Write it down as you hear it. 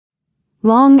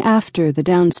Long after the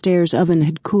downstairs oven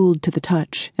had cooled to the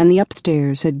touch and the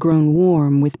upstairs had grown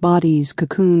warm with bodies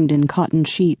cocooned in cotton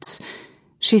sheets,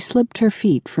 she slipped her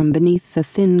feet from beneath the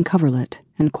thin coverlet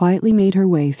and quietly made her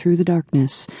way through the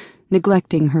darkness,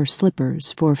 neglecting her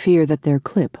slippers for fear that their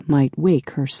clip might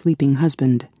wake her sleeping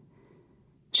husband.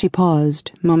 She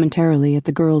paused momentarily at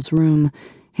the girl's room,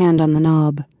 hand on the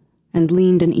knob, and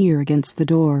leaned an ear against the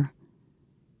door.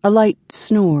 A light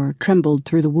snore trembled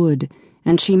through the wood,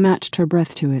 and she matched her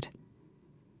breath to it.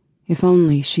 If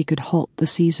only she could halt the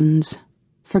seasons,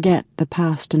 forget the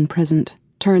past and present,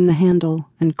 turn the handle,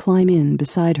 and climb in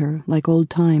beside her like old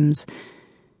times.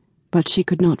 But she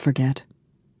could not forget.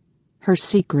 Her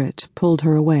secret pulled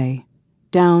her away,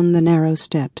 down the narrow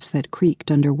steps that creaked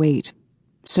under weight,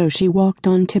 so she walked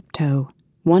on tiptoe,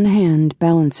 one hand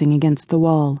balancing against the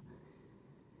wall.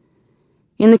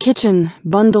 In the kitchen,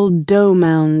 bundled dough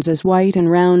mounds as white and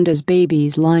round as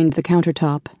babies lined the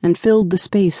countertop and filled the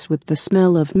space with the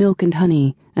smell of milk and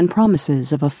honey and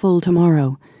promises of a full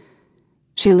tomorrow.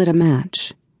 She lit a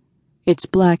match. Its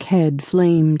black head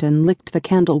flamed and licked the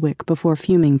candle wick before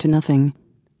fuming to nothing.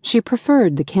 She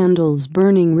preferred the candle's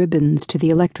burning ribbons to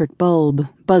the electric bulb,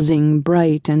 buzzing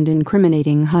bright and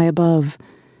incriminating high above.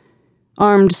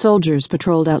 Armed soldiers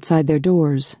patrolled outside their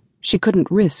doors. She couldn't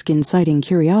risk inciting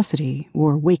curiosity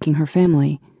or waking her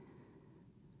family.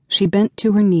 She bent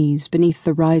to her knees beneath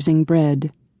the rising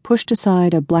bread, pushed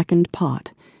aside a blackened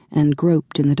pot, and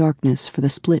groped in the darkness for the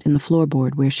split in the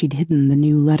floorboard where she'd hidden the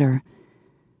new letter.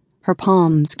 Her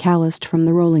palms, calloused from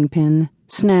the rolling pin,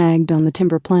 snagged on the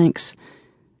timber planks.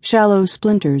 Shallow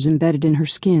splinters embedded in her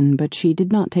skin, but she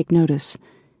did not take notice.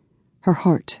 Her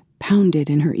heart pounded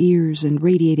in her ears and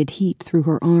radiated heat through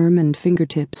her arm and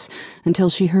fingertips until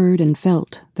she heard and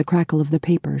felt the crackle of the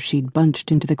paper she'd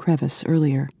bunched into the crevice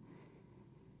earlier.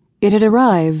 It had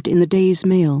arrived in the day's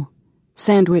mail,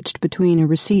 sandwiched between a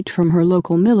receipt from her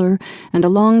local miller and a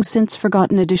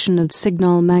long-since-forgotten edition of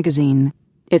Signal magazine,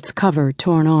 its cover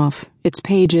torn off, its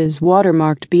pages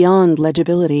watermarked beyond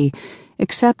legibility,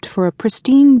 except for a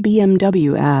pristine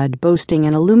BMW ad boasting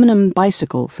an aluminum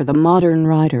bicycle for the modern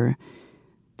rider.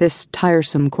 This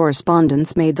tiresome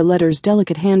correspondence made the letter's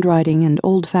delicate handwriting and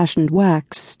old-fashioned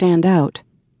wax stand out.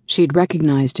 She'd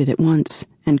recognized it at once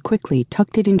and quickly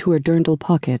tucked it into her dirndl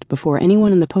pocket before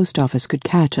anyone in the post office could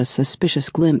catch a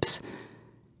suspicious glimpse.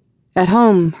 At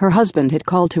home, her husband had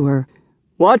called to her.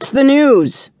 "What's the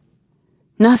news?"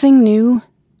 "Nothing new.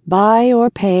 Buy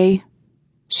or pay."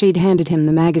 She'd handed him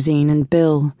the magazine and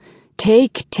bill.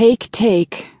 "Take, take,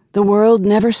 take. The world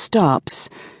never stops."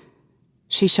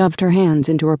 She shoved her hands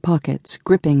into her pockets,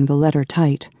 gripping the letter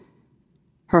tight.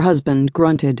 Her husband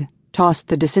grunted, tossed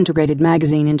the disintegrated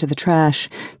magazine into the trash,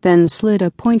 then slid a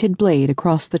pointed blade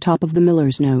across the top of the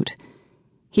miller's note.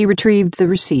 He retrieved the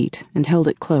receipt and held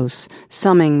it close,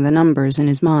 summing the numbers in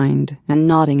his mind and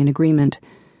nodding in agreement.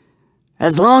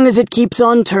 "As long as it keeps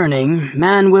on turning,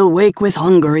 man will wake with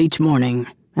hunger each morning,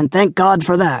 and thank God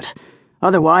for that.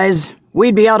 Otherwise,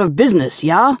 we'd be out of business,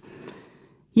 yeah?"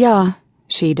 "Yeah,"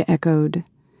 she'd echoed.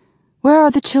 "Where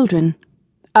are the children?"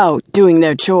 "Out doing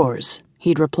their chores,"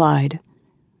 he'd replied.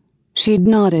 She'd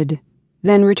nodded,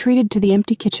 then retreated to the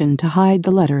empty kitchen to hide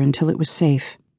the letter until it was safe.